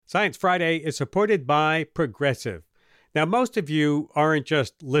Science Friday is supported by Progressive. Now, most of you aren't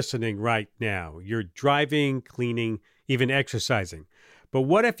just listening right now. You're driving, cleaning, even exercising. But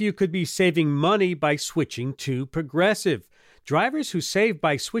what if you could be saving money by switching to Progressive? Drivers who save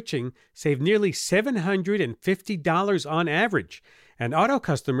by switching save nearly $750 on average. And auto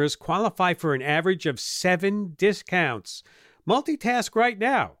customers qualify for an average of 7 discounts. Multitask right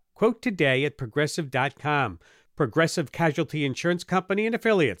now. Quote today at Progressive.com. Progressive Casualty Insurance Company and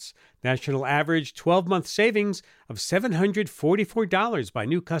Affiliates. National average 12-month savings of $744 by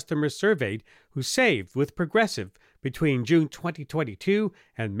new customers surveyed who saved with Progressive between June 2022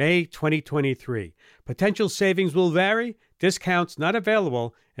 and May 2023. Potential savings will vary. Discounts not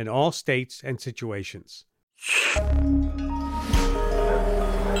available in all states and situations.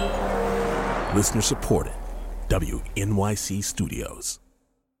 Listener supported. WNYC Studios.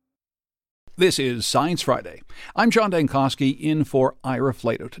 This is Science Friday. I'm John Dankosky in for Ira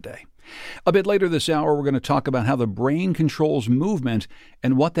Flato today. A bit later this hour, we're going to talk about how the brain controls movement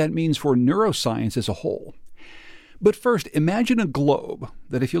and what that means for neuroscience as a whole. But first, imagine a globe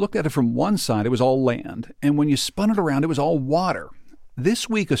that if you looked at it from one side, it was all land, and when you spun it around, it was all water. This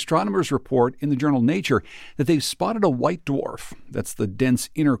week, astronomers report in the journal Nature that they've spotted a white dwarf. That's the dense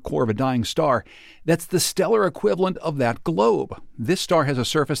inner core of a dying star. That's the stellar equivalent of that globe. This star has a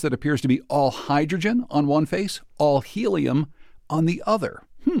surface that appears to be all hydrogen on one face, all helium on the other.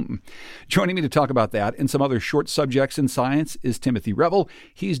 Joining me to talk about that and some other short subjects in science is Timothy Revel.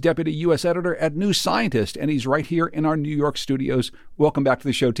 He's Deputy U.S. Editor at New Scientist, and he's right here in our New York studios. Welcome back to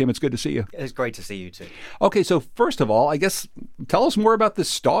the show, Tim. It's good to see you. It's great to see you too. Okay, so first of all, I guess tell us more about this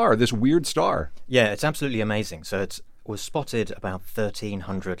star, this weird star. Yeah, it's absolutely amazing. So it was spotted about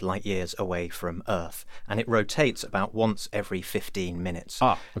 1,300 light years away from Earth, and it rotates about once every 15 minutes.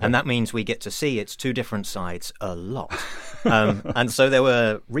 Okay. And that means we get to see its two different sides a lot. And so there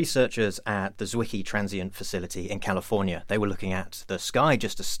were researchers at the Zwicky Transient Facility in California. They were looking at the sky,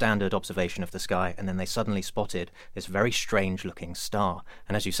 just a standard observation of the sky, and then they suddenly spotted this very strange-looking star.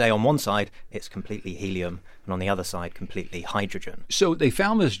 And as you say, on one side, it's completely helium, and on the other side, completely hydrogen. So they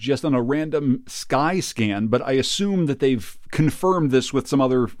found this just on a random sky scan, but I assume that they've confirmed this with some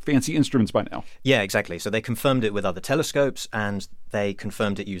other fancy instruments by now. Yeah, exactly. So they confirmed it with other telescopes, and they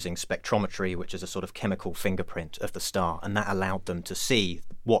confirmed it using spectrometry, which is a sort of chemical fingerprint of the star, and that allowed them to see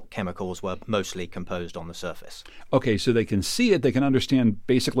what chemicals were mostly composed on the surface. Okay, so they can see it, they can understand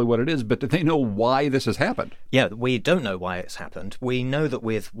basically what it is, but do they know why this has happened? Yeah, we don't know why it's happened. We know that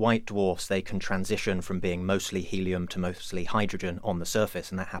with white dwarfs, they can transition from being mostly helium to mostly hydrogen on the surface,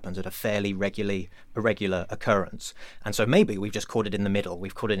 and that happens at a fairly irregular occurrence. And so maybe we've just caught it in the middle.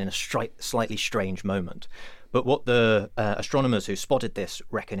 We've caught it in a slightly strange moment. But what the astronomers who spotted this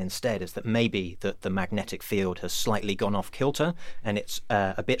reckon instead is that maybe that the magnetic field has slightly gone off kilter and it's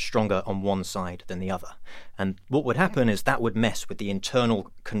a bit stronger on one side than the other. And what would happen is that would mess with the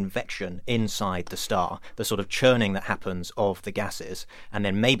internal convection inside the star, the sort of churning that happens of the gases. And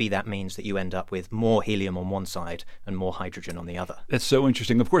then maybe that means that you end up with more helium on one side and more hydrogen on the other. That's so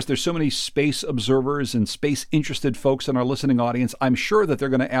interesting. Of course, there's so many space observers and space-interested folks in our listening audience. I'm sure that they're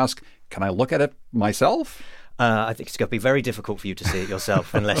going to ask, can I look at it myself? I think it's going to be very difficult for you to see it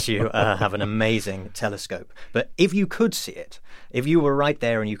yourself unless you have an amazing telescope. But if you could see it, if you were right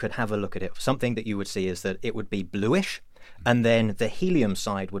there and you could have a look at it, something that you would see is that it would be bluish, and then the helium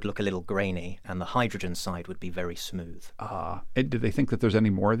side would look a little grainy, and the hydrogen side would be very smooth. And do they think that there's any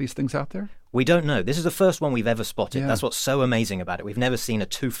more of these things out there? We don't know. This is the first one we've ever spotted. Yeah. That's what's so amazing about it. We've never seen a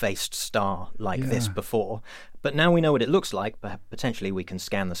two-faced star like this before. But now we know what it looks like. Potentially we can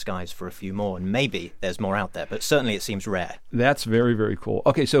scan the skies for a few more, and maybe there's more out there. But certainly it seems rare. That's very, very cool.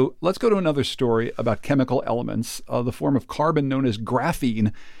 Okay, so let's go to another story about chemical elements, the form of carbon known as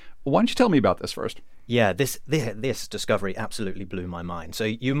graphene. Why don't you tell me about this first? Yeah, this discovery absolutely blew my mind. So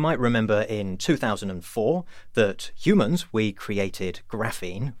you might remember in 2004 that humans, we created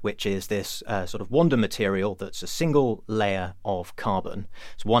graphene, which is this sort of wonder material that's a single layer of carbon.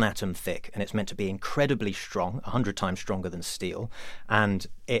 It's one atom thick, and it's meant to be incredibly strong, 100 times stronger than steel, and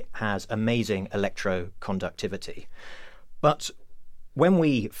it has amazing electroconductivity. But when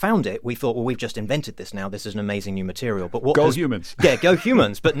we found it, we thought, well, we've just invented this now. This is an amazing new material. But what humans. Yeah, go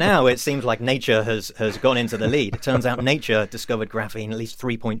humans. But now it seems like nature has gone into the lead. It turns out nature discovered graphene at least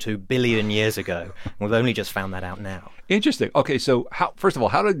 3.2 billion years ago. We've only just found that out now. Interesting. Okay, so first of all,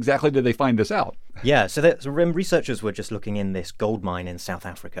 how exactly did they find this out? Yeah, so researchers were just looking in this gold mine in South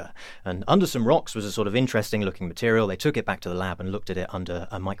Africa. And under some rocks was a sort of interesting-looking material. They took it back to the lab and looked at it under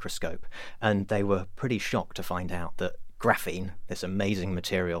a microscope. And they were pretty shocked to find out that graphene, this amazing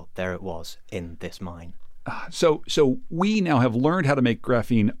material, there it was in this mine. So we now have learned how to make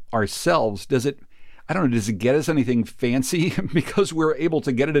graphene ourselves. Does it get us anything fancy because we're able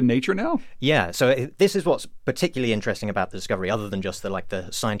to get it in nature now? Yeah, so this is what's particularly interesting about the discovery, other than just the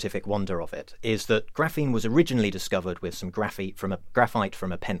scientific wonder of it, is that graphene was originally discovered with some graphite from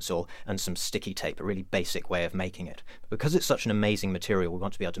a pencil and some sticky tape, a really basic way of making it. Because it's such an amazing material, we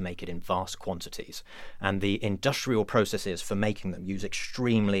want to be able to make it in vast quantities. And the industrial processes for making them use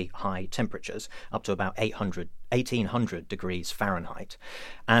extremely high temperatures, up to about 1800 degrees Fahrenheit.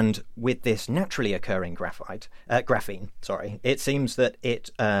 And with this naturally occurring graphene, it seems that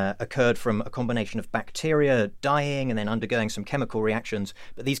it occurred from a combination of bacteria dying and then undergoing some chemical reactions.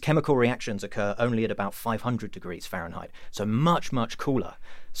 But these chemical reactions occur only at about 500 degrees Fahrenheit, so much, much cooler.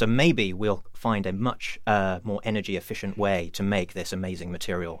 So maybe we'll find a much more energy efficient way to make this amazing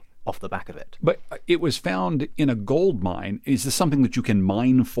material off the back of it. But it was found in a gold mine. Is this something that you can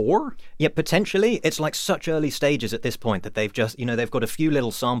mine for? Yeah, potentially. It's like such early stages at this point that they've just, they've got a few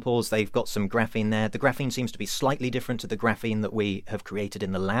little samples. They've got some graphene there. The graphene seems to be slightly different to the graphene that we have created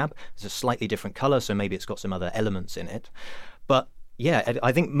in the lab. It's a slightly different color, so maybe it's got some other elements in it. But yeah,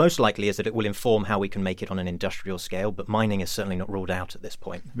 I think most likely is that it will inform how we can make it on an industrial scale, but mining is certainly not ruled out at this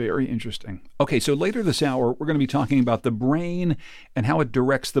point. Very interesting. Okay, so later this hour, we're going to be talking about the brain and how it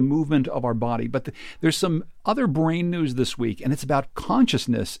directs the movement of our body. But there's some other brain news this week, and it's about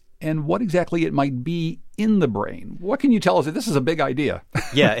consciousness and what exactly it might be in the brain. What can you tell us? This is a big idea.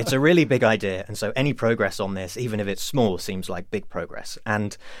 Yeah, it's a really big idea. And so any progress on this, even if it's small, seems like big progress.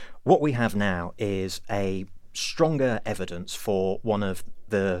 And what we have now is a stronger evidence for one of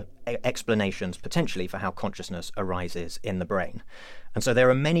the explanations potentially for how consciousness arises in the brain. And so there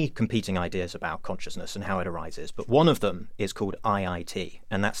are many competing ideas about consciousness and how it arises, but one of them is called IIT,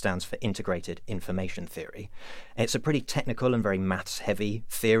 and that stands for Integrated Information Theory. It's a pretty technical and very maths-heavy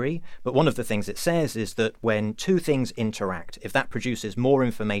theory, but one of the things it says is that when two things interact, if that produces more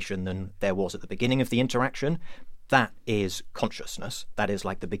information than there was at the beginning of the interaction, that is consciousness. That is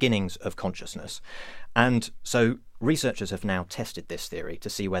like the beginnings of consciousness. And so researchers have now tested this theory to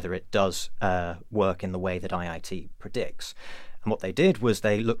see whether it does work in the way that IIT predicts. And what they did was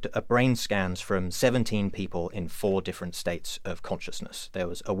they looked at brain scans from 17 people in 4 different states of consciousness. There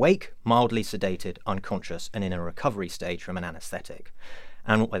was awake, mildly sedated, unconscious, and in a recovery stage from an anesthetic.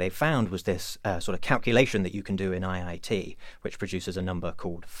 And what they found was this sort of calculation that you can do in IIT, which produces a number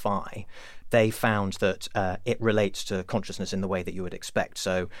called phi. They found that it relates to consciousness in the way that you would expect.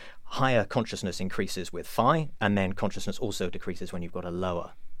 So higher consciousness increases with phi, and then consciousness also decreases when you've got a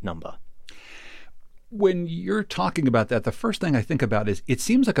lower number. When you're talking about that, the first thing I think about is it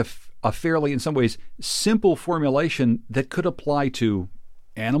seems like a fairly, in some ways, simple formulation that could apply to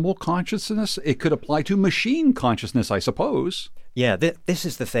animal consciousness. It could apply to machine consciousness, I suppose. Yeah, this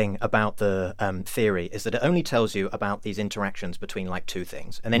is the thing about the theory, is that it only tells you about these interactions between like two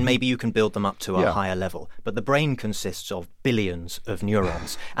things, and then maybe you can build them up to a higher level. But the brain consists of billions of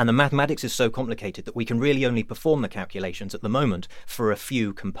neurons, and the mathematics is so complicated that we can really only perform the calculations at the moment for a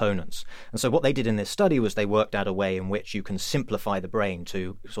few components. And so what they did in this study was they worked out a way in which you can simplify the brain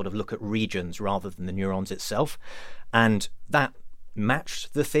to sort of look at regions rather than the neurons itself, and that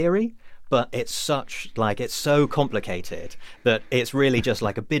matched the theory. But it's so complicated that it's really just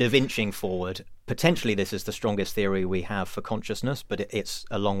like a bit of inching forward. Potentially this is the strongest theory we have for consciousness, but it's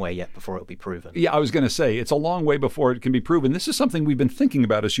a long way yet before it'll be proven. Yeah, I was going to say, it's a long way before it can be proven. This is something we've been thinking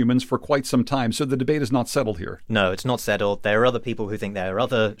about as humans for quite some time, so the debate is not settled here. No, it's not settled. There are other people who think there are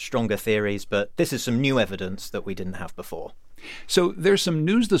other stronger theories, but this is some new evidence that we didn't have before. So there's some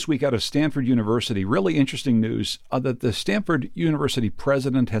news this week out of Stanford University, really interesting news, that the Stanford University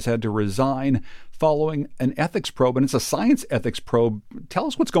president has had to resign following an ethics probe, and it's a science ethics probe. Tell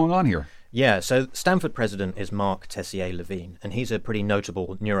us what's going on here. Yeah, so Stanford president is Mark Tessier-Lavigne, and he's a pretty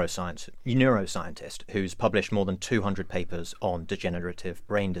notable neuroscientist who's published more than 200 papers on degenerative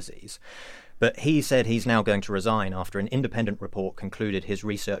brain disease. But he said he's now going to resign after an independent report concluded his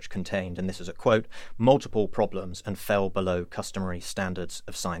research contained, and this is a quote, multiple problems and fell below customary standards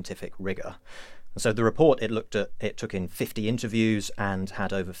of scientific rigor. And so the report it took in 50 interviews and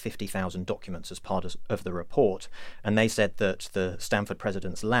had over 50,000 documents as part of the report. And they said that the Stanford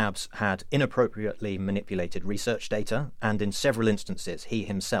president's labs had inappropriately manipulated research data, and in several instances, he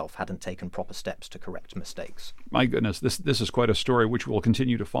himself hadn't taken proper steps to correct mistakes. My goodness, this is quite a story which we'll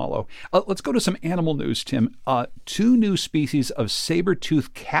continue to follow. Let's go to some animal news, Tim. 2 new species of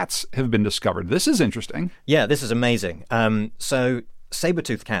saber-toothed cats have been discovered. This is interesting. Yeah, this is amazing. So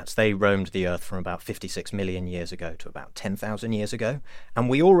saber-toothed cats, they roamed the earth from about 56 million years ago to about 10,000 years ago. And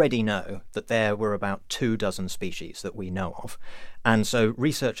we already know that there were about 24 species that we know of. And so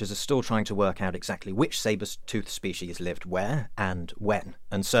researchers are still trying to work out exactly which saber-toothed species lived where and when.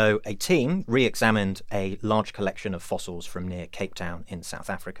 And so a team re-examined a large collection of fossils from near Cape Town in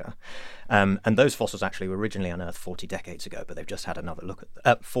South Africa. And those fossils actually were originally unearthed 40 decades ago, but they've just had another look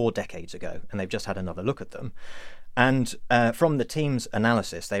at 4 decades ago, and they've just had another look at them. And from the team's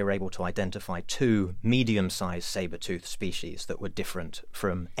analysis, they were able to identify 2 medium-sized saber-toothed species that were different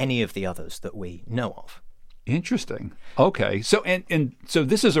from any of the others that we know of. Interesting. Okay. So and so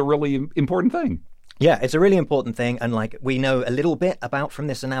this is a really important thing. Yeah, it's a really important thing, and we know a little bit about from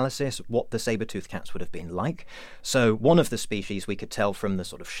this analysis what the saber-toothed cats would have been like. So one of the species, we could tell from the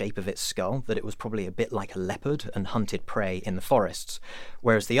sort of shape of its skull that it was probably a bit like a leopard and hunted prey in the forests,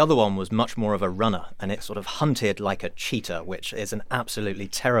 whereas the other one was much more of a runner, and it sort of hunted like a cheetah, which is an absolutely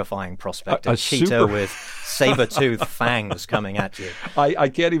terrifying prospect. A cheetah with saber-toothed fangs coming at you. I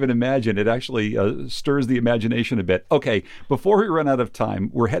can't even imagine. It actually stirs the imagination a bit. Okay, before we run out of time,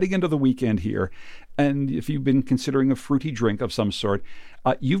 we're heading into the weekend here. And if you've been considering a fruity drink of some sort,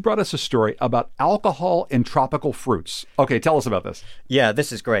 you've brought us a story about alcohol in tropical fruits. Okay, tell us about this. Yeah,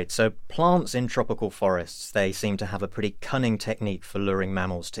 this is great. So plants in tropical forests, they seem to have a pretty cunning technique for luring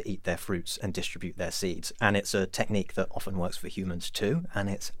mammals to eat their fruits and distribute their seeds. And it's a technique that often works for humans too, and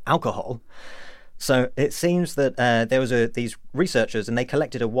it's alcohol. So it seems that there was these researchers, and they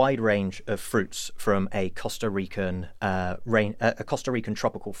collected a wide range of fruits from a Costa Rican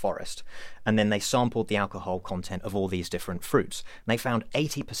tropical forest, and then they sampled the alcohol content of all these different fruits. And they found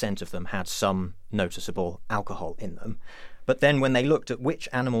 80% of them had some noticeable alcohol in them. But then when they looked at which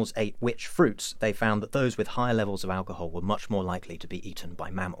animals ate which fruits, they found that those with higher levels of alcohol were much more likely to be eaten by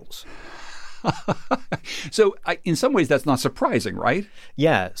mammals. So in some ways, that's not surprising, right?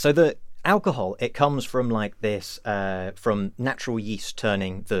 Yeah. So the alcohol, it comes from from natural yeast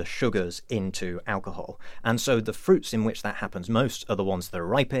turning the sugars into alcohol. And so the fruits in which that happens most are the ones that are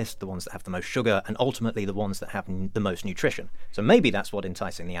ripest, the ones that have the most sugar, and ultimately the ones that have the most nutrition. So maybe that's what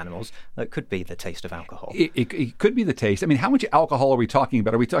enticing the animals. It could be the taste of alcohol. It could be the taste. I mean, how much alcohol are we talking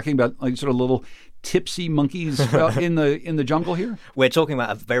about? Are we talking about sort of little tipsy monkeys in the jungle here? We're talking about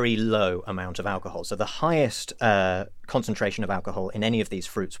a very low amount of alcohol. So the highest concentration of alcohol in any of these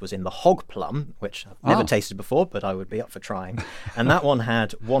fruits was in the hog plum, which I've never tasted before, but I would be up for trying. And that one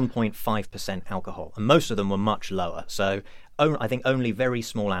had 1.5% alcohol, and most of them were much lower. So I think only very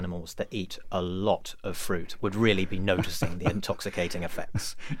small animals that eat a lot of fruit would really be noticing the intoxicating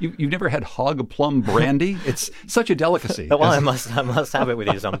effects. You've never had hog plum brandy? It's such a delicacy. Well, I must have it with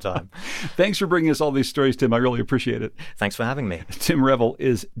you sometime. Thanks for bringing us all these stories, Tim. I really appreciate it. Thanks for having me. Tim Revel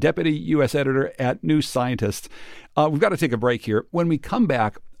is Deputy U.S. Editor at New Scientist. We've got to take a break here. When we come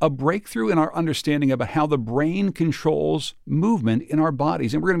back, a breakthrough in our understanding about how the brain controls movement in our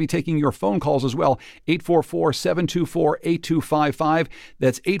bodies. And we're going to be taking your phone calls as well. 844-724-8255.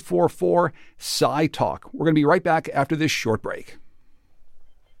 That's 844-SCI-TALK. We're going to be right back after this short break.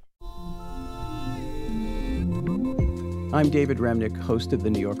 I'm David Remnick, host of the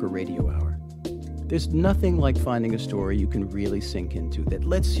New Yorker Radio Hour. There's nothing like finding a story you can really sink into that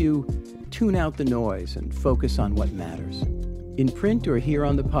lets you tune out the noise and focus on what matters. In print or here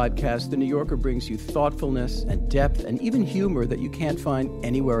on the podcast, The New Yorker brings you thoughtfulness and depth and even humor that you can't find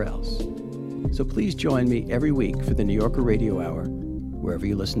anywhere else. So please join me every week for The New Yorker Radio Hour, wherever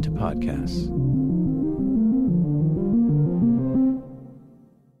you listen to podcasts.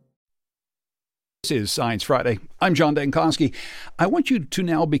 This is Science Friday. I'm John Dankosky. I want you to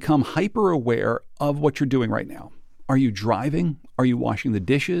now become hyper-aware of what you're doing right now. Are you driving? Are you washing the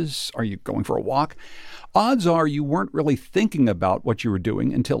dishes? Are you going for a walk? Odds are you weren't really thinking about what you were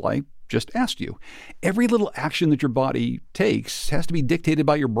doing until I just asked you. Every little action that your body takes has to be dictated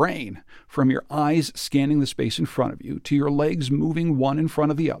by your brain, from your eyes scanning the space in front of you to your legs moving one in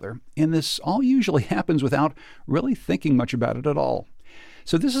front of the other. And this all usually happens without really thinking much about it at all.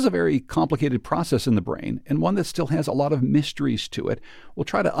 So this is a very complicated process in the brain, and one that still has a lot of mysteries to it. We'll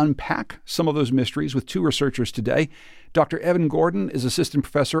try to unpack some of those mysteries with two researchers today. Dr. Evan Gordon is Assistant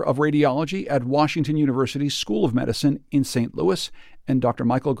Professor of Radiology at Washington University School of Medicine in St. Louis, and Dr.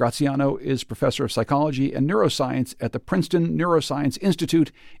 Michael Graziano is Professor of Psychology and Neuroscience at the Princeton Neuroscience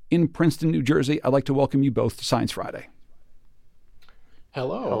Institute in Princeton, New Jersey. I'd like to welcome you both to Science Friday.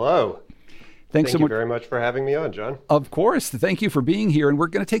 Hello. Hello. Thank you very much for having me on, John. Of course. Thank you for being here. And we're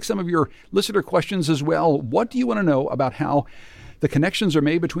going to take some of your listener questions as well. What do you want to know about how the connections are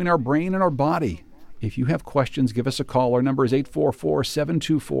made between our brain and our body? If you have questions, give us a call. Our number is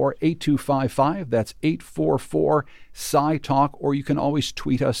 844-724-8255. That's 844-SciTalk, or you can always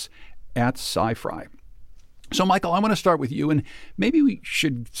tweet us at SciFri. So, Michael, I want to start with you, and maybe we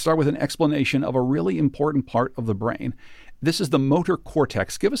should start with an explanation of a really important part of the brain. This is the motor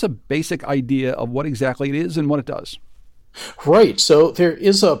cortex. Give us a basic idea of what exactly it is and what it does. Right. So there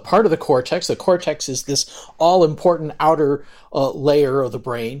is a part of the cortex. The cortex is this all-important outer layer of the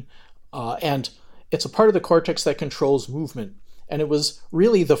brain, and it's a part of the cortex that controls movement. And it was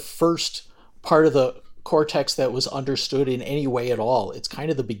really the first part of the cortex that was understood in any way at all. It's kind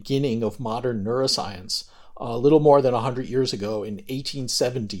of the beginning of modern neuroscience. A little more than 100 years ago, in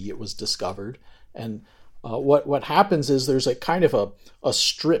 1870, it was discovered. And what happens is there's a kind of a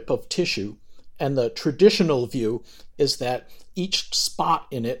strip of tissue, and the traditional view is that each spot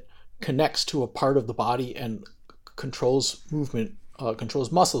in it connects to a part of the body and controls movement,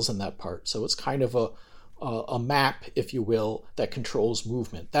 controls muscles in that part. So it's kind of a map, if you will, that controls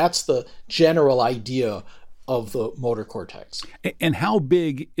movement. That's the general idea of the motor cortex. And how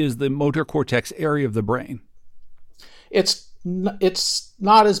big is the motor cortex area of the brain? It's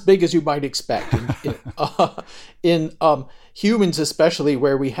not as big as you might expect. In humans especially,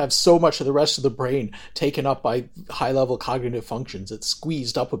 where we have so much of the rest of the brain taken up by high-level cognitive functions, it's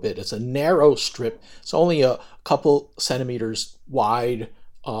squeezed up a bit. It's a narrow strip. It's only a couple centimeters wide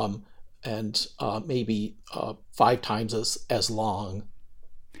and maybe 5 times as long.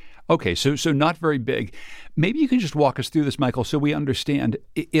 Okay, so not very big. Maybe you can just walk us through this, Michael, so we understand.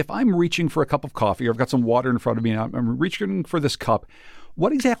 If I'm reaching for a cup of coffee, or I've got some water in front of me, and I'm reaching for this cup,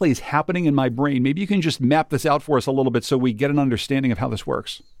 what exactly is happening in my brain? Maybe you can just map this out for us a little bit so we get an understanding of how this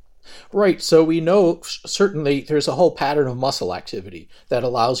works. Right. So we know certainly there's a whole pattern of muscle activity that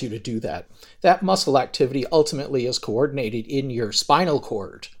allows you to do that. That muscle activity ultimately is coordinated in your spinal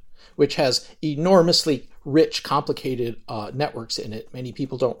cord, which has enormously rich, complicated networks in it. Many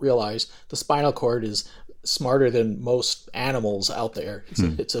people don't realize the spinal cord is smarter than most animals out there.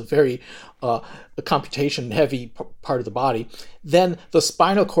 It's a very computation-heavy part of the body. Then the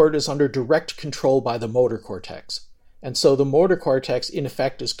spinal cord is under direct control by the motor cortex. And so the motor cortex, in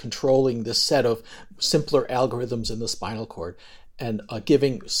effect, is controlling this set of simpler algorithms in the spinal cord and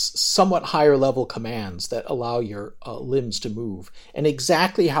giving somewhat higher level commands that allow your limbs to move. And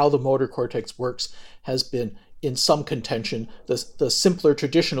exactly how the motor cortex works has been in some contention. The simpler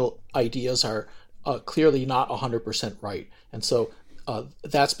traditional ideas are clearly not 100% right. And so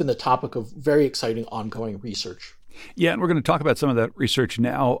that's been the topic of very exciting ongoing research. Yeah, and we're going to talk about some of that research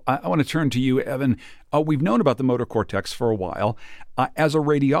now. I want to turn to you, Evan. We've known about the motor cortex for a while. As a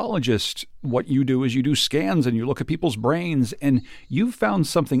radiologist, what you do is you do scans and you look at people's brains, and you've found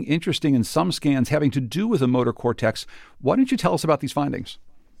something interesting in some scans having to do with the motor cortex. Why don't you tell us about these findings?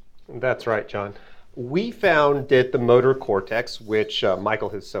 That's right, John. We found that the motor cortex, which Michael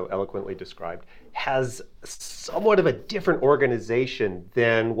has so eloquently described, has somewhat of a different organization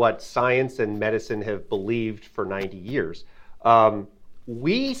than what science and medicine have believed for 90 years.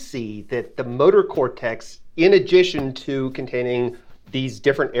 We see that the motor cortex, in addition to containing these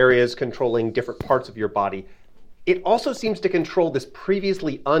different areas controlling different parts of your body, it also seems to control this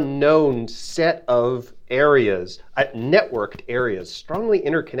previously unknown set of areas, networked areas, strongly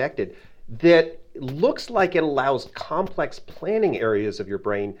interconnected, that looks like it allows complex planning areas of your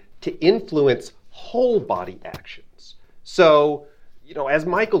brain to influence whole body actions. So, as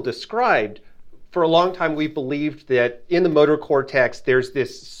Michael described, for a long time we believed that in the motor cortex there's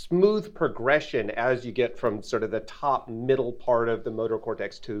this smooth progression as you get from sort of the top middle part of the motor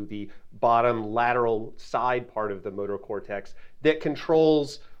cortex to the bottom lateral side part of the motor cortex that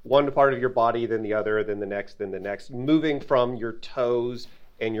controls one part of your body, then the other, then the next, moving from your toes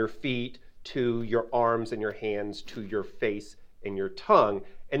and your feet to your arms and your hands to your face and your tongue,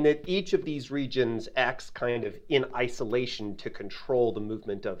 and that each of these regions acts kind of in isolation to control the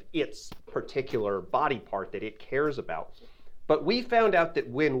movement of its particular body part that it cares about. But we found out that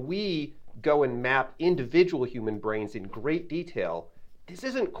when we go and map individual human brains in great detail, this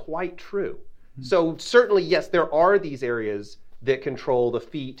isn't quite true. So certainly, yes, there are these areas that control the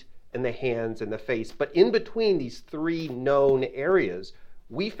feet and the hands and the face, but in between these 3 known areas,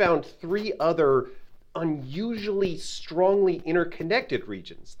 we found 3 other unusually strongly interconnected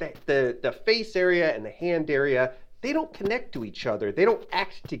regions. The face area and the hand area, they don't connect to each other. They don't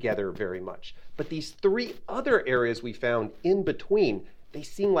act together very much. But these 3 other areas we found in between, they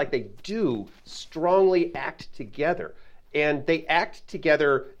seem like they do strongly act together. And they act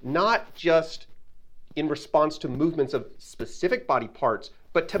together not just in response to movements of specific body parts,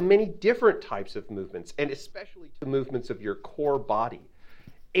 but to many different types of movements, and especially to movements of your core body.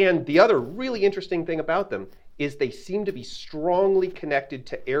 And the other really interesting thing about them is they seem to be strongly connected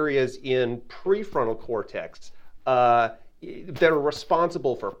to areas in prefrontal cortex that are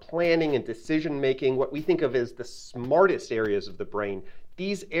responsible for planning and decision making, what we think of as the smartest areas of the brain.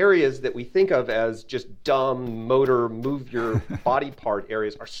 These areas that we think of as just dumb, motor, move your body part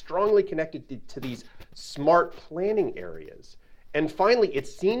areas are strongly connected to these smart planning areas. And finally, it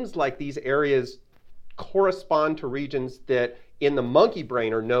seems like these areas correspond to regions that in the monkey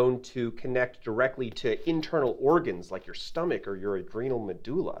brain are known to connect directly to internal organs like your stomach or your adrenal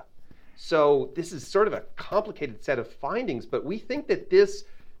medulla. So this is sort of a complicated set of findings, but we think that this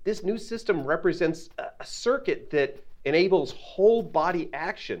new system represents a circuit that enables whole body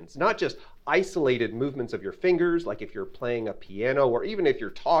actions, not just isolated movements of your fingers, like if you're playing a piano, or even if you're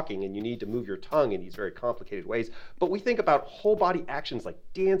talking and you need to move your tongue in these very complicated ways. But we think about whole body actions like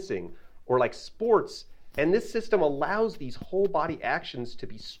dancing or like sports. And this system allows these whole body actions to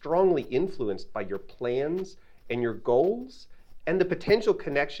be strongly influenced by your plans and your goals. And the potential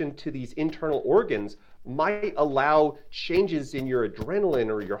connection to these internal organs might allow changes in your adrenaline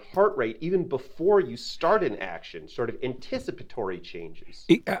or your heart rate even before you start an action, sort of anticipatory changes.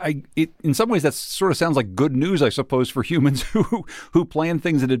 In some ways, that sort of sounds like good news, I suppose, for humans who plan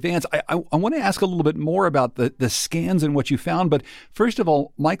things in advance. I want to ask a little bit more about the scans and what you found. But first of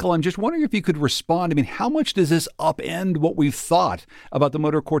all, Michael, I'm just wondering if you could respond. I mean, how much does this upend what we've thought about the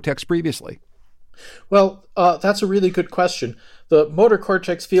motor cortex previously? Well, that's a really good question. The motor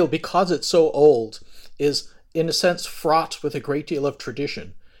cortex field, because it's so old, is in a sense fraught with a great deal of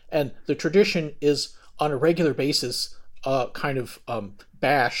tradition. And the tradition is on a regular basis kind of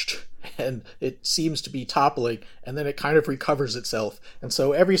bashed, and it seems to be toppling, and then it kind of recovers itself. And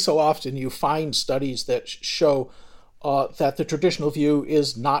so every so often you find studies that show that the traditional view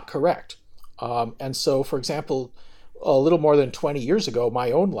is not correct. And so, for example, a little more than 20 years ago,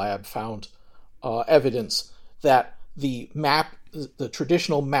 my own lab found evidence that the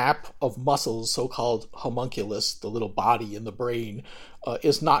traditional map of muscles, so-called homunculus, the little body in the brain,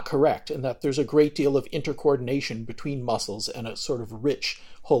 is not correct, and that there's a great deal of intercoordination between muscles and a sort of rich,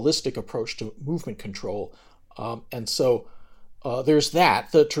 holistic approach to movement control. And so there's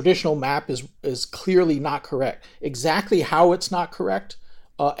that. The traditional map is clearly not correct. Exactly how it's not correct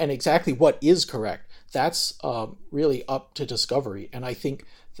and exactly what is correct, that's really up to discovery. And I think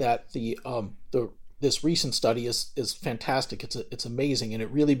that this recent study is fantastic. It's amazing, and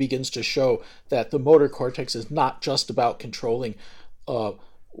it really begins to show that the motor cortex is not just about controlling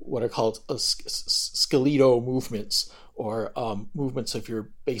what are called skeletal movements or movements of your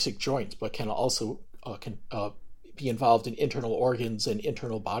basic joints, but can also be involved in internal organs and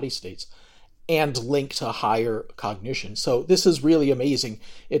internal body states, and link to higher cognition. So this is really amazing.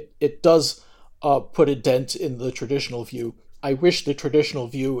 It does put a dent in the traditional view. I wish the traditional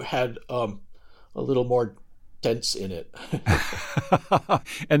view had a little more dents in it.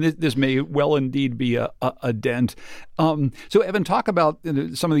 And this may well indeed be a dent. So Evan, talk about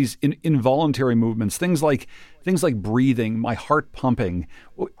some of these involuntary movements, things like breathing, my heart pumping.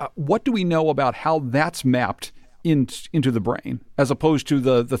 What do we know about how that's mapped into the brain, as opposed to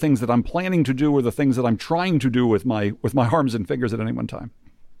the things that I'm planning to do or the things that I'm trying to do with my arms and fingers at any one time?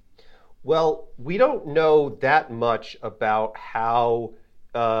 Well, we don't know that much about how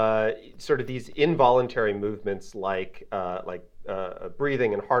sort of these involuntary movements like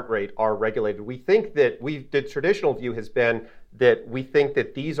breathing and heart rate are regulated. We think that the traditional view has been that we think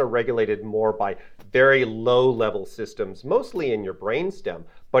that these are regulated more by very low-level systems, mostly in your brainstem.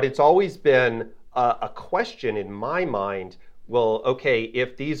 But it's always been a question in my mind, well, okay,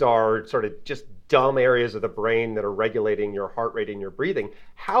 if these are sort of just dumb areas of the brain that are regulating your heart rate and your breathing,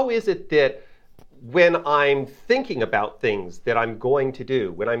 how is it that when I'm thinking about things that I'm going to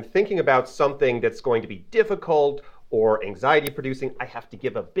do, when I'm thinking about something that's going to be difficult or anxiety producing, I have to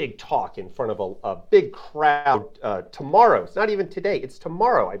give a big talk in front of a big crowd tomorrow. It's not even today, it's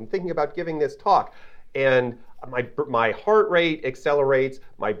tomorrow. I'm thinking about giving this talk. And my heart rate accelerates,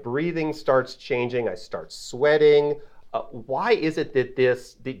 my breathing starts changing, I start sweating. Why is it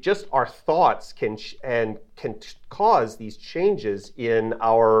that just our thoughts can cause these changes in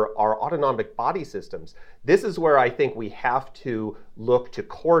our autonomic body systems? This is where I think we have to look to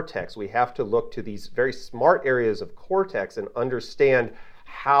cortex. We have to look to these very smart areas of cortex and understand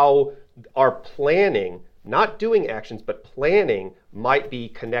how our planning, not doing actions, but planning, might be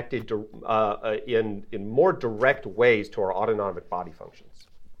connected to, in more direct ways to our autonomic body functions.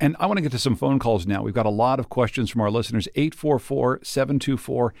 And I want to get to some phone calls now. We've got a lot of questions from our listeners,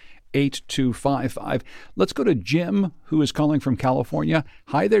 844-724-8255. Let's go to Jim, who is calling from California.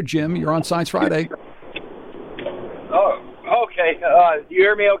 Hi there, Jim. You're on Science Friday. Oh, okay. Hi. Do you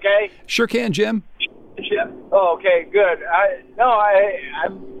hear me okay? Sure can, Jim. Oh, okay, good. I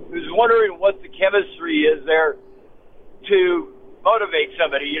was wondering what the chemistry is there to motivate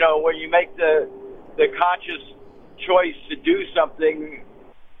somebody. You know, when you make the conscious choice to do something,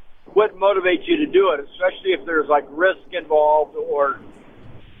 what motivates you to do it, especially if there's like risk involved or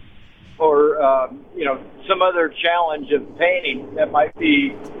some other challenge of painting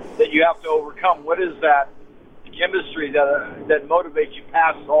that you have to overcome. What is that chemistry that motivates you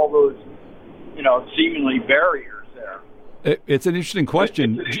past all those, seemingly barriers there? It's an interesting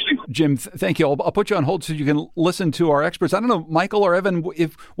question, Jim. Thank you. I'll put you on hold so you can listen to our experts. I don't know, Michael or Evan,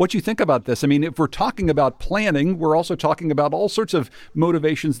 what you think about this. I mean, if we're talking about planning, we're also talking about all sorts of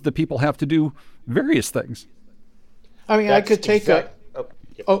motivations that people have to do various things. I mean, I could take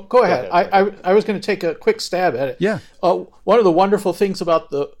go ahead. I was going to take a quick stab at it. Yeah. One of the wonderful things about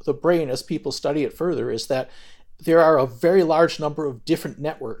the brain, as people study it further, is that there are a very large number of different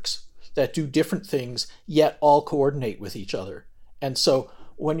networks that do different things, yet all coordinate with each other. And so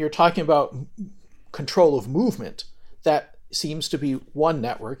when you're talking about control of movement, that seems to be one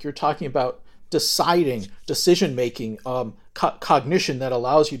network. You're talking about decision-making, cognition that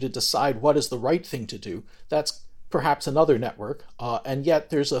allows you to decide what is the right thing to do. That's perhaps another network. And yet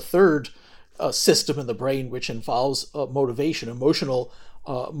there's a third system in the brain which involves motivation, emotional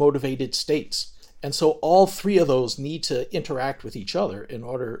motivated states. And so all three of those need to interact with each other in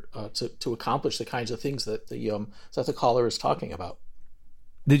order to accomplish the kinds of things that the caller is talking about.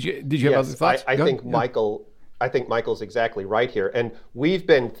 Did you have other thoughts? I think Michael's exactly right here. And we've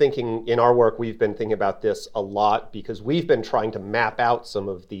been thinking in our work, we've been thinking about this a lot because we've been trying to map out some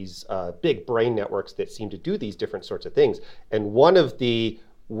of these big brain networks that seem to do these different sorts of things. And one of the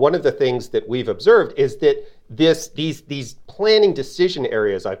things that we've observed is that these planning decision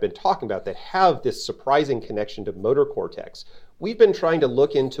areas I've been talking about that have this surprising connection to motor cortex, we've been trying to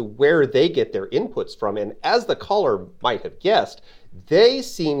look into where they get their inputs from. And as the caller might have guessed, they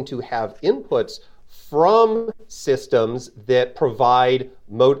seem to have inputs from systems that provide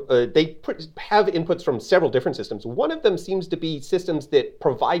have inputs from several different systems. One of them seems to be systems that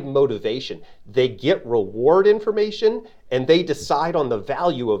provide motivation. They get reward information and they decide on the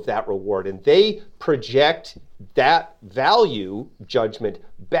value of that reward, and they project that value judgment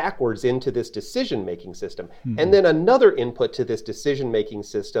backwards into this decision-making system. Mm-hmm. And then another input to this decision-making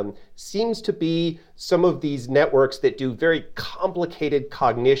system seems to be some of these networks that do very complicated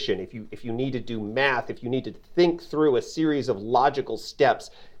cognition. If you need to do math, if you need to think through a series of logical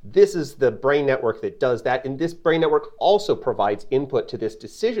steps, this is the brain network that does that. And this brain network also provides input to this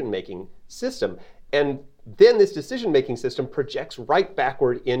decision-making system. And then this decision-making system projects right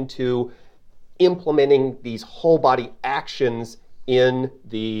backward into implementing these whole body actions in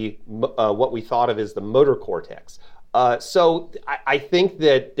the what we thought of as the motor cortex. So I think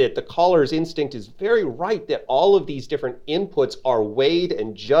that the caller's instinct is very right that all of these different inputs are weighed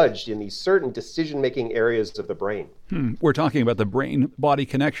and judged in these certain decision-making areas of the brain. We're talking about the brain-body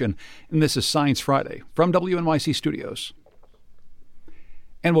connection, and this is Science Friday from WNYC Studios.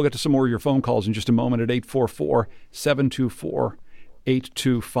 And we'll get to some more of your phone calls in just a moment at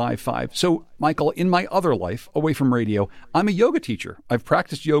 844-724-8255. So, Michael, in my other life, away from radio, I'm a yoga teacher. I've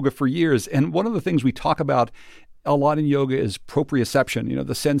practiced yoga for years, and one of the things we talk about a lot in yoga is proprioception,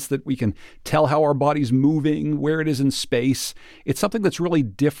 the sense that we can tell how our body's moving, where it is in space. It's something that's really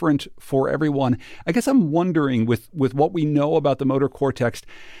different for everyone. I guess I'm wondering, with what we know about the motor cortex,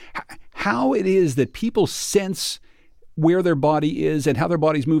 how it is that people sense where their body is and how their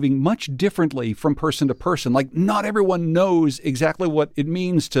body's moving much differently from person to person. Like, not everyone knows exactly what it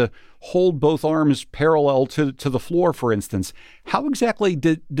means to hold both arms parallel to the floor, for instance. How exactly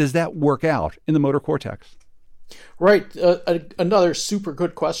does that work out in the motor cortex? Right. Another super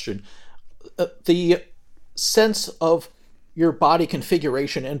good question. The sense of your body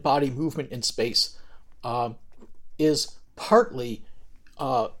configuration and body movement in space is partly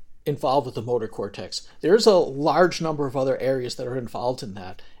involved with the motor cortex. There's a large number of other areas that are involved in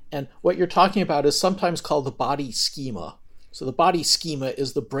that. And what you're talking about is sometimes called the body schema. So the body schema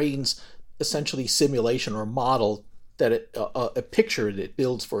is the brain's essentially simulation or model that a picture that it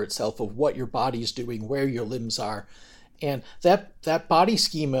builds for itself of what your body's doing, where your limbs are. And that body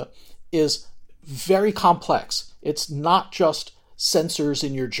schema is very complex. It's not just sensors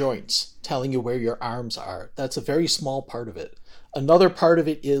in your joints telling you where your arms are. That's a very small part of it. Another part of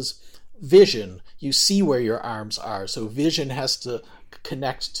it is vision. You see where your arms are. So vision has to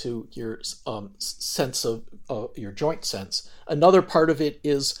connect to your sense of your joint sense. Another part of it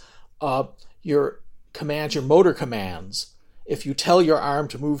is your commands, your motor commands. If you tell your arm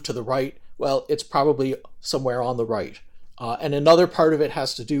to move to the right, well, it's probably somewhere on the right. And another part of it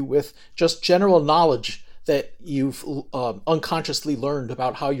has to do with just general knowledge that you've unconsciously learned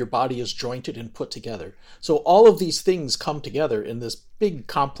about how your body is jointed and put together. So all of these things come together in this big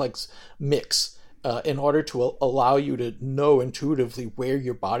complex mix in order to allow you to know intuitively where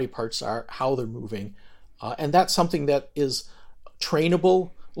your body parts are, how they're moving. And that's something that is trainable,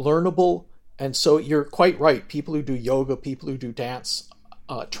 learnable. And so you're quite right. People who do yoga, people who do dance,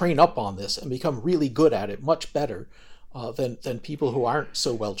 train up on this and become really good at it, much better than people who aren't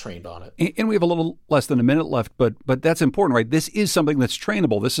so well trained on it. And we have a little less than a minute left, but that's important, right? This is something that's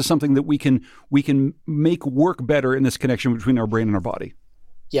trainable. This is something that we can make work better in this connection between our brain and our body.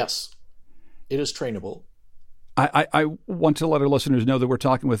 Yes, it is trainable. I want to let our listeners know that we're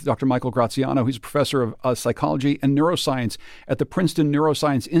talking with Dr. Michael Graziano. He's a professor of psychology and neuroscience at the Princeton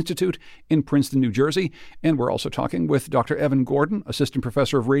Neuroscience Institute in Princeton, New Jersey. And we're also talking with Dr. Evan Gordon, assistant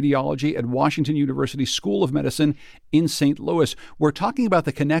professor of radiology at Washington University School of Medicine in St. Louis. We're talking about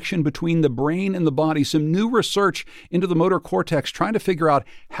the connection between the brain and the body, some new research into the motor cortex, trying to figure out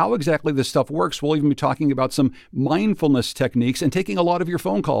how exactly this stuff works. We'll even be talking about some mindfulness techniques and taking a lot of your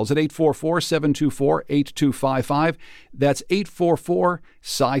phone calls at 844-724-8255. That's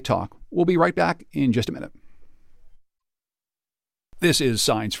 844-PSY-TALK. We'll be right back in just a minute. This is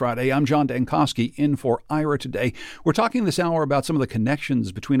Science Friday. I'm John Dankosky, in for Ira today. We're talking this hour about some of the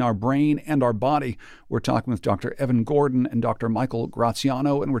connections between our brain and our body. We're talking with Dr. Evan Gordon and Dr. Michael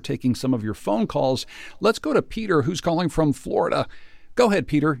Graziano, and we're taking some of your phone calls. Let's go to Peter, who's calling from Florida. Go ahead,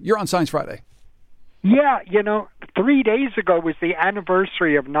 Peter. You're on Science Friday. Yeah, 3 days ago was the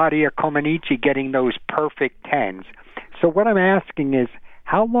anniversary of Nadia Comaneci getting those perfect 10s. So what I'm asking is,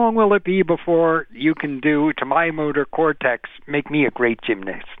 how long will it be before you can do, to my motor cortex, make me a great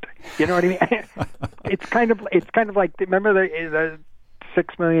gymnast? You know what I mean? It's kind of like, remember the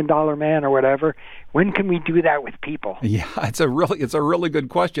 $6 Million Man or whatever? When can we do that with people? Yeah, it's a really good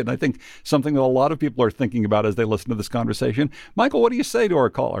question. I think something that a lot of people are thinking about as they listen to this conversation. Michael, what do you say to our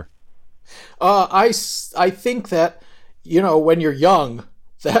caller? I think that, when you're young,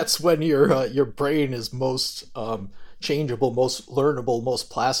 that's when your brain is most changeable, most learnable, most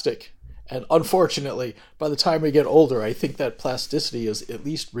plastic. And unfortunately, by the time we get older, I think that plasticity is at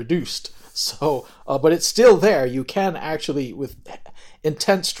least reduced. So, but it's still there. You can actually, with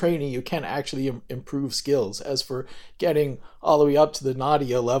intense training, you can actually improve skills. As for getting all the way up to the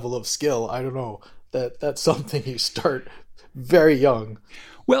Nadia level of skill, I don't know. That's something you start very young.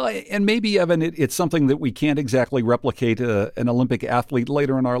 Well, and maybe, Evan, it's something that we can't exactly replicate an Olympic athlete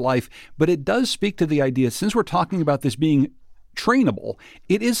later in our life, but it does speak to the idea, since we're talking about this being trainable,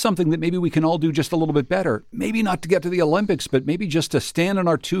 it is something that maybe we can all do just a little bit better. Maybe not to get to the Olympics, but maybe just to stand on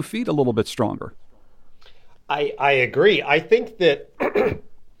our 2 feet a little bit stronger. I agree. I think that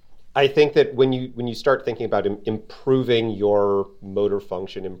when you start thinking about improving your motor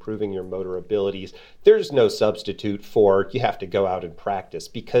function, improving your motor abilities, there's no substitute for you have to go out and practice,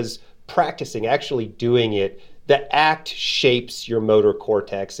 because practicing, actually doing it, the act shapes your motor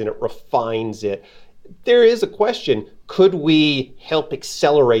cortex and it refines it. There is a question, could we help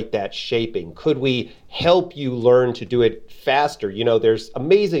accelerate that shaping? Could we help you learn to do it faster? There's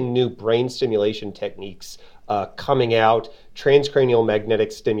amazing new brain stimulation techniques coming out, transcranial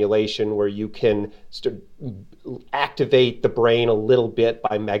magnetic stimulation, where you can activate the brain a little bit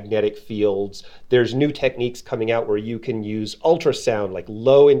by magnetic fields. There's new techniques coming out where you can use ultrasound, like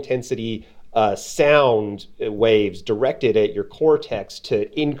low intensity sound waves directed at your cortex to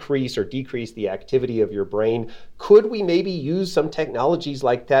increase or decrease the activity of your brain. Could we maybe use some technologies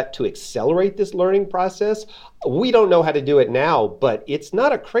like that to accelerate this learning process? We don't know how to do it now, but it's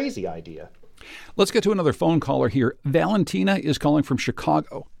not a crazy idea. Let's get to another phone caller here. Valentina is calling from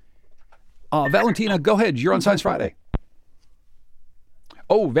Chicago. Valentina, go ahead. You're on Science Friday.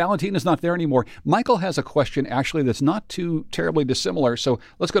 Oh, Valentina's not there anymore. Michael has a question, actually, that's not too terribly dissimilar. So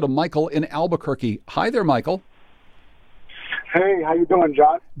let's go to Michael in Albuquerque. Hi there, Michael. Hey, how you doing,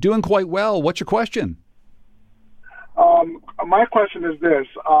 John? Doing quite well. What's your question? My question is this.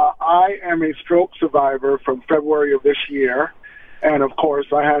 I am a stroke survivor from February of this year. And, of course,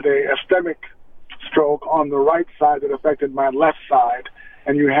 I had a ischemic stroke on the right side that affected my left side.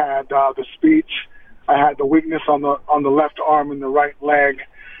 And you had the speech. I had the weakness on the left arm and the right leg.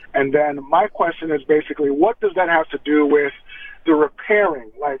 And then my question is basically, what does that have to do with the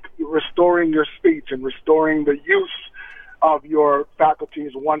repairing, like restoring your speech and restoring the use of your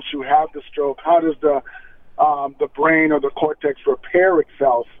faculties once you have the stroke? How does the brain or the cortex repair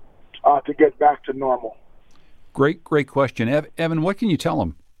itself to get back to normal? Great question. Evan, what can you tell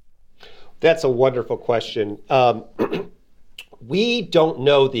them? That's a wonderful question. We don't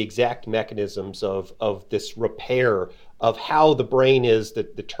know the exact mechanisms of this repair of how the brain is. The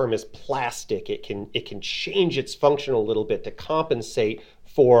term is plastic. It can change its function a little bit to compensate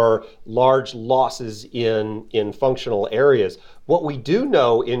for large losses in functional areas. What we do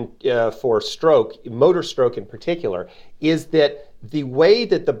know for stroke, motor stroke in particular, is that the way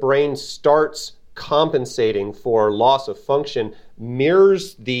that the brain starts compensating for loss of function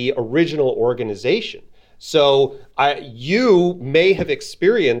mirrors the original organization. So you may have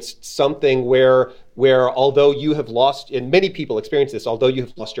experienced something where although you have lost, and many people experience this, although you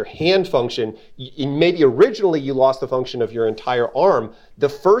have lost your hand function, maybe originally you lost the function of your entire arm, the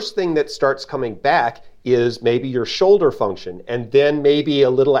first thing that starts coming back is maybe your shoulder function, and then maybe a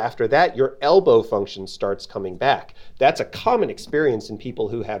little after that, your elbow function starts coming back. That's a common experience in people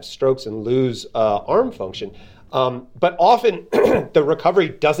who have strokes and lose arm function. But often the recovery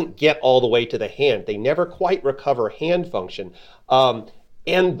doesn't get all the way to the hand. They never quite recover hand function.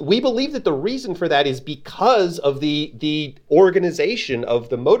 And we believe that the reason for that is because of the organization of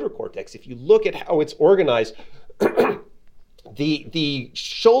the motor cortex. If you look at how it's organized, the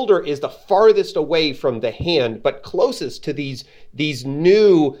shoulder is the farthest away from the hand, but closest to these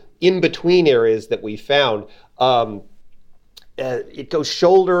new in-between areas that we found. It goes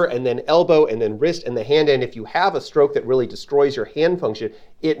shoulder and then elbow and then wrist and the hand. And if you have a stroke that really destroys your hand function,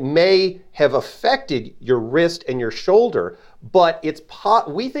 it may have affected your wrist and your shoulder. But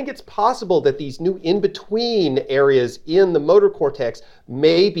we think it's possible that these new in-between areas in the motor cortex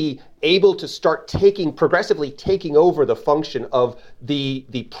may be able to start progressively taking over the function of the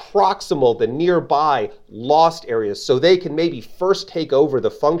proximal, the nearby lost areas. So they can maybe first take over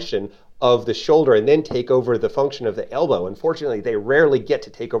the function of the shoulder and then take over the function of the elbow. Unfortunately, they rarely get to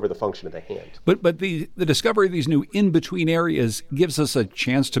take over the function of the hand. But the discovery of these new in-between areas gives us a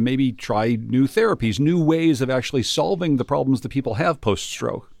chance to maybe try new therapies, new ways of actually solving the problems that people have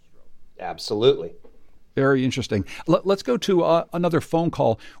post-stroke. Absolutely. Very interesting. Let's go to another phone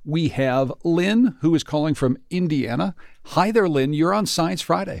call. We have Lynn, who is calling from Indiana. Hi there, Lynn. You're on Science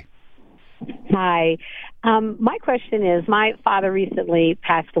Friday. Hi. My question is, my father recently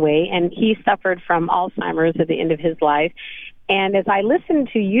passed away, and he suffered from Alzheimer's at the end of his life. And as I listen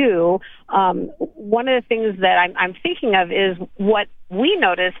to you, one of the things that I'm thinking of is what we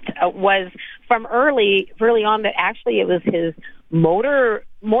noticed was from early on that actually it was his motor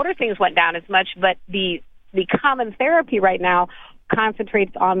things went down as much, but the common therapy right now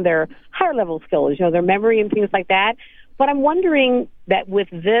concentrates on their higher level skills, their memory and things like that. But I'm wondering that with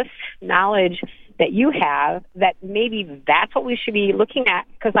this knowledge that you have, that maybe that's what we should be looking at,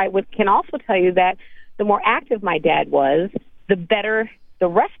 because I can also tell you that the more active my dad was, the better the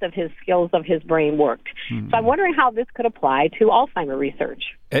rest of his skills of his brain worked. So I'm wondering how this could apply to Alzheimer research.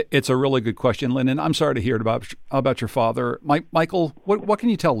 It's a really good question, Lynn, and I'm sorry to hear about your father. Michael, what can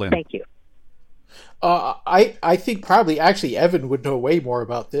you tell Lynn? Thank you. I think probably actually Evan would know way more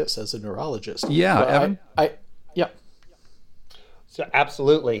about this as a neurologist. Yeah, Evan? Yeah. So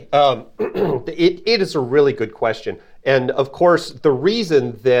absolutely. It is a really good question. And of course, the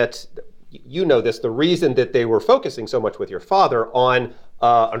reason that, the reason that they were focusing so much with your father on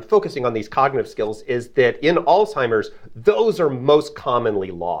focusing on these cognitive skills is that in Alzheimer's, those are most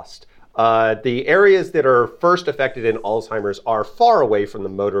commonly lost. The areas that are first affected in Alzheimer's are far away from the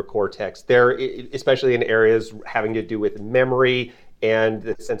motor cortex. They're especially in areas having to do with memory and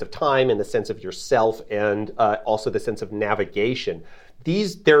the sense of time and the sense of yourself and also the sense of navigation.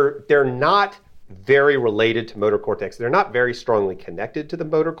 They're not very related to motor cortex. They're not very strongly connected to the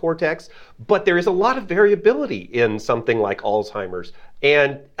motor cortex, but there is a lot of variability in something like Alzheimer's.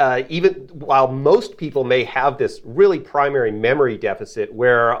 And even while most people may have this really primary memory deficit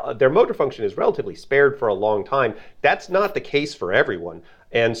where their motor function is relatively spared for a long time, that's not the case for everyone.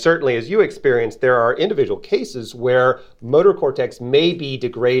 And certainly, as you experienced, there are individual cases where motor cortex may be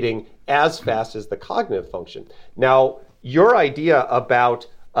degrading as fast as the cognitive function. Now, your idea about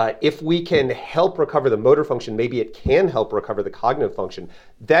if we can help recover the motor function, maybe it can help recover the cognitive function.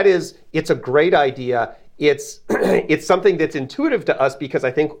 It's a great idea. It's something that's intuitive to us because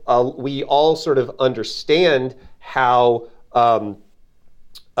I think we all sort of understand how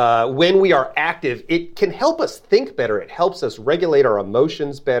when we are active, it can help us think better. It helps us regulate our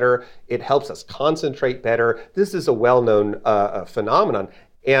emotions better. It helps us concentrate better. This is a well-known phenomenon.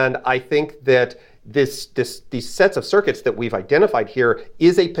 And I think that these sets of circuits that we've identified here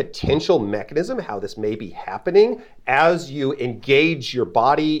is a potential mechanism how this may be happening. As you engage your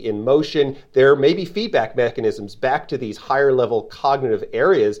body in motion, there may be feedback mechanisms back to these higher level cognitive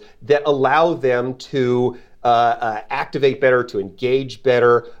areas that allow them to activate better, to engage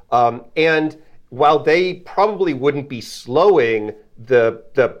better. And while they probably wouldn't be slowing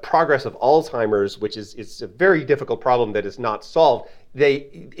the progress of Alzheimer's, which is a very difficult problem that is not solved,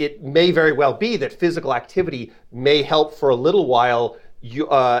 it may very well be that physical activity may help for a little while you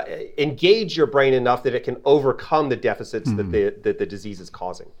engage your brain enough that it can overcome the deficits that the disease is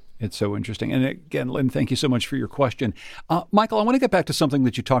causing. It's so interesting. And again, Lynn, thank you so much for your question. Michael, I want to get back to something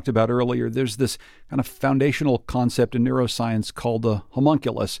that you talked about earlier. There's this kind of foundational concept in neuroscience called the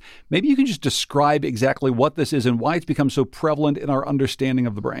homunculus. Maybe you can just describe exactly what this is and why it's become so prevalent in our understanding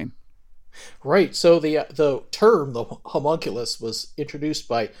of the brain. Right. So the term, the homunculus, was introduced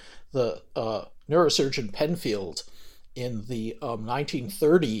by the neurosurgeon Penfield in the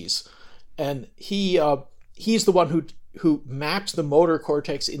 1930s. And he's the one who mapped the motor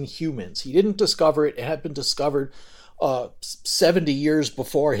cortex in humans. He didn't discover it. It had been discovered 70 years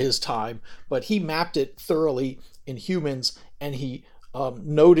before his time, but he mapped it thoroughly in humans, and he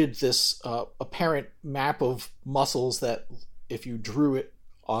noted this apparent map of muscles that, if you drew it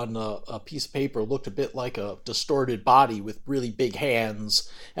on a piece of paper, looked a bit like a distorted body with really big hands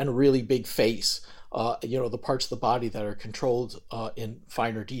and a really big face. The parts of the body that are controlled in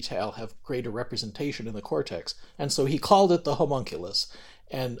finer detail have greater representation in the cortex. And so he called it the homunculus.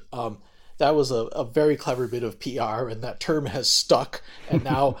 And that was a very clever bit of PR, and that term has stuck. And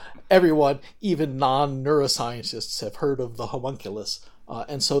now everyone, even non-neuroscientists, have heard of the homunculus.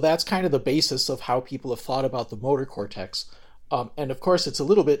 And so that's kind of the basis of how people have thought about the motor cortex. And of course, it's a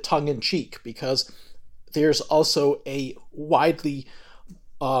little bit tongue-in-cheek, because there's also a widely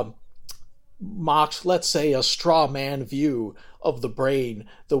mocked, let's say, a straw man view of the brain.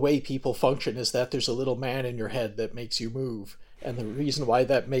 The way people function is that there's a little man in your head that makes you move. And the reason why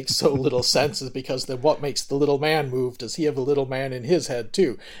that makes so little sense is because then what makes the little man move? Does he have a little man in his head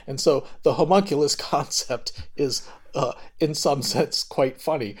too? And so the homunculus concept is, in some sense, quite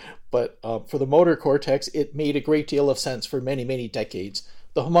funny. But for the motor cortex, it made a great deal of sense for many, many decades.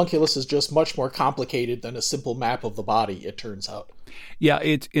 The homunculus is just much more complicated than a simple map of the body, it turns out. Yeah,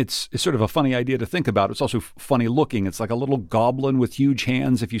 it's sort of a funny idea to think about. It's also funny looking. It's like a little goblin with huge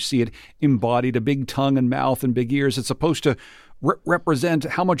hands. If you see it embodied, a big tongue and mouth and big ears, it's supposed to represent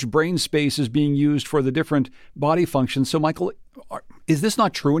how much brain space is being used for the different body functions. So, Michael, is this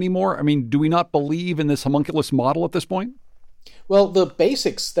not true anymore? I mean, do we not believe in this homunculus model at this point? Well, the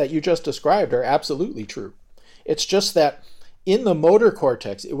basics that you just described are absolutely true. It's just that in the motor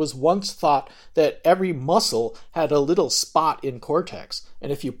cortex, it was once thought that every muscle had a little spot in cortex,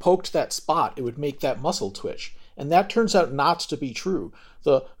 and if you poked that spot, it would make that muscle twitch. And that turns out not to be true.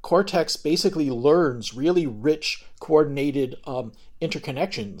 The cortex basically learns really rich, coordinated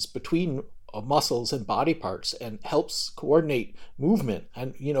interconnections between muscles and body parts and helps coordinate movement.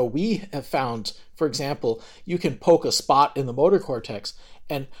 And, we have found, for example, you can poke a spot in the motor cortex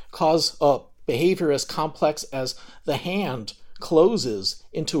and cause a behavior as complex as the hand closes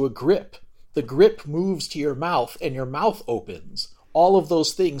into a grip. The grip moves to your mouth and your mouth opens. All of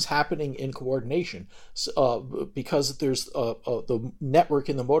those things happening in coordination because there's the network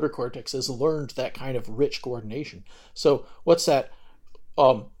in the motor cortex has learned that kind of rich coordination. So what's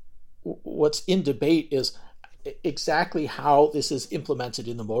in debate is exactly how this is implemented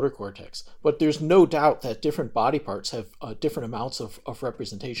in the motor cortex. But there's no doubt that different body parts have different amounts of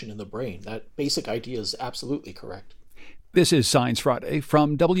representation in the brain. That basic idea is absolutely correct. This is Science Friday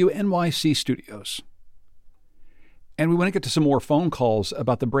from WNYC Studios. And we want to get to some more phone calls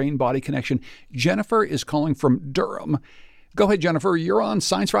about the brain-body connection. Jennifer is calling from Durham. Go ahead, Jennifer. You're on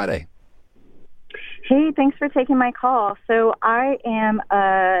Science Friday. Hey, thanks for taking my call. So I am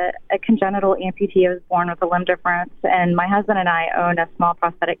a congenital amputee. I was born with a limb difference, and my husband and I own a small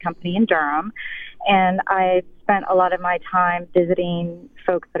prosthetic company in Durham. And I spent a lot of my time visiting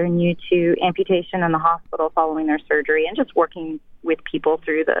folks that are new to amputation in the hospital following their surgery and just working with people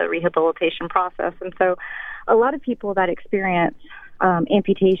through the rehabilitation process. And so a lot of people that experience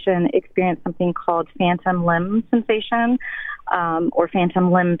amputation experience something called phantom limb sensation or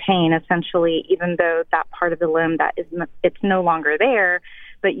phantom limb pain, essentially, even though that part of the limb it's no longer there,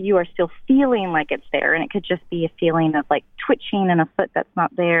 but you are still feeling like it's there. And it could just be a feeling of like twitching in a foot that's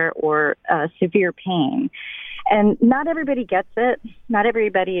not there or severe pain. And not everybody gets it. Not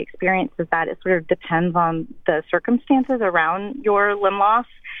everybody experiences that. It sort of depends on the circumstances around your limb loss.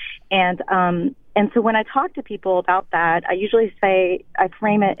 And so when I talk to people about that, I usually say, I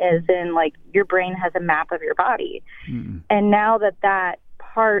frame it as in like your brain has a map of your body. Mm-hmm. And now that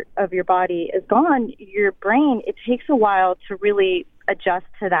part of your body is gone, your brain, it takes a while to really adjust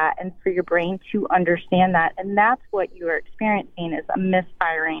to that and for your brain to understand that. And that's what you are experiencing is a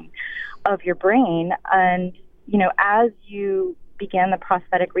misfiring of your brain. And, as you begin the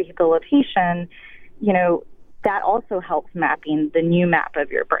prosthetic rehabilitation, that also helps mapping the new map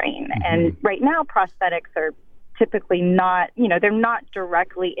of your brain. Mm-hmm. And right now, prosthetics are typically not, they're not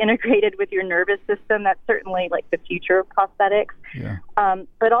directly integrated with your nervous system. That's certainly like the future of prosthetics. Yeah.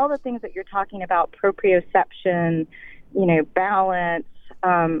 But all the things that you're talking about, proprioception, balance,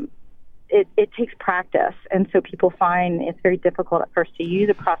 it takes practice. And so people find it's very difficult at first to use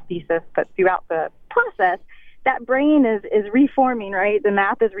a prosthesis, but throughout the process, that brain is reforming, right? The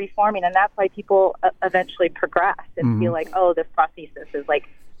map is reforming, and that's why people eventually progress and feel like, oh, this prosthesis is like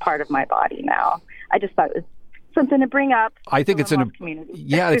part of my body now. I just thought it was something to bring up. I think it's community.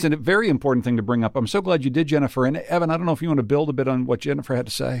 It's a very important thing to bring up. I'm so glad you did, Jennifer. And Evan, I don't know if you want to build a bit on what Jennifer had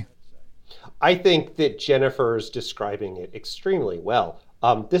to say. I think that Jennifer's describing it extremely well.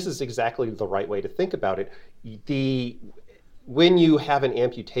 This is exactly the right way to think about it. When you have an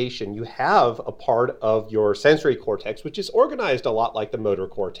amputation, you have a part of your sensory cortex, which is organized a lot like the motor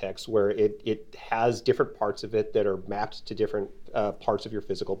cortex, where it has different parts of it that are mapped to different parts of your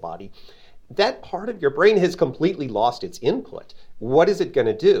physical body. That part of your brain has completely lost its input. What is it going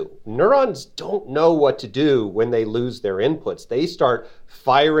to do? Neurons don't know what to do when they lose their inputs. They start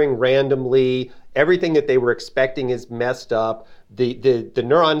firing randomly. Everything that they were expecting is messed up. The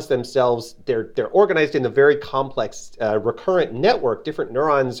neurons themselves, they're organized in a very complex recurrent network. Different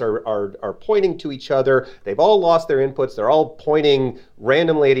neurons are pointing to each other. They've all lost their inputs. They're all pointing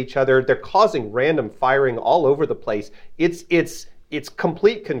randomly at each other. They're causing random firing all over the place. It's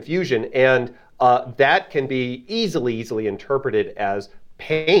complete confusion, and that can be easily interpreted as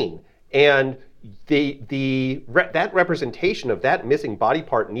pain. And that representation of that missing body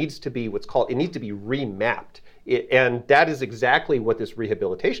part needs to be remapped. And that is exactly what this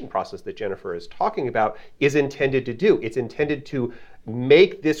rehabilitation process that Jennifer is talking about is intended to do. It's intended to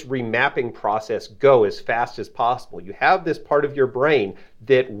make this remapping process go as fast as possible. You have this part of your brain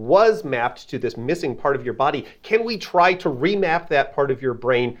that was mapped to this missing part of your body. Can we try to remap that part of your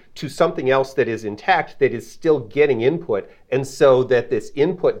brain to something else that is intact, that is still getting input, and so that this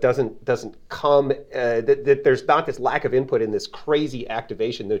input doesn't come, that there's not this lack of input in this crazy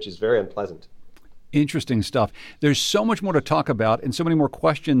activation, which is very unpleasant. Interesting stuff. There's so much more to talk about and so many more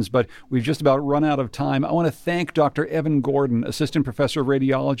questions, but we've just about run out of time. I want to thank Dr. Evan Gordon, Assistant Professor of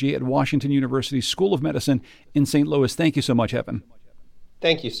Radiology at Washington University School of Medicine in St. Louis. Thank you so much, Evan.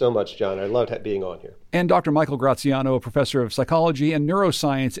 Thank you so much, John. I loved being on here. And Dr. Michael Graziano, a professor of psychology and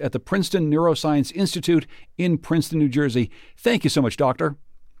neuroscience at the Princeton Neuroscience Institute in Princeton, New Jersey. Thank you so much, Doctor.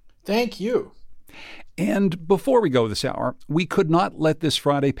 Thank you. And before we go this hour, we could not let this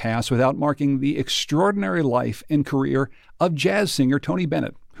Friday pass without marking the extraordinary life and career of jazz singer Tony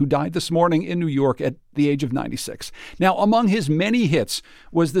Bennett, who died this morning in New York at the age of 96. Now, among his many hits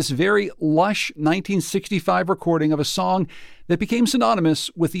was this very lush 1965 recording of a song that became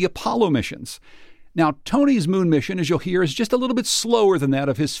synonymous with the Apollo missions. Now, Tony's moon mission, as you'll hear, is just a little bit slower than that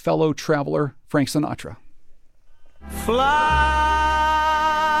of his fellow traveler, Frank Sinatra. Fly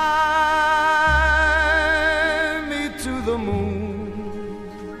the moon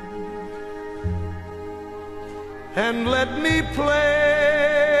and let me play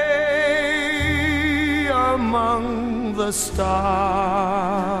among the stars.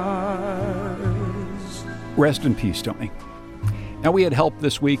 Rest in peace, Tony. Now, we had help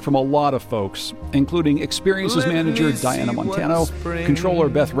this week from a lot of folks, including Experiences Manager Diana Montano, Controller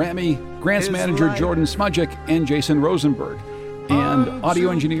Beth Ramy, Grants Manager Jordan Smudgick, and Jason Rosenberg, and audio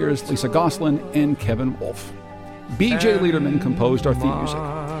engineers Lisa Goslin and Kevin Wolf. BJ Liederman composed our theme music.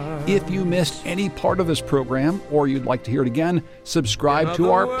 If you missed any part of this program or you'd like to hear it again, subscribe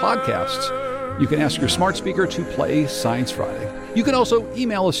to our podcasts. You can ask your smart speaker to play Science Friday. You can also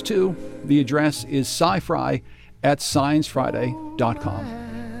email us too. The address is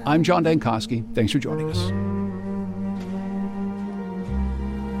scifry@sciencefriday.com. I'm John Dankosky. Thanks for joining us.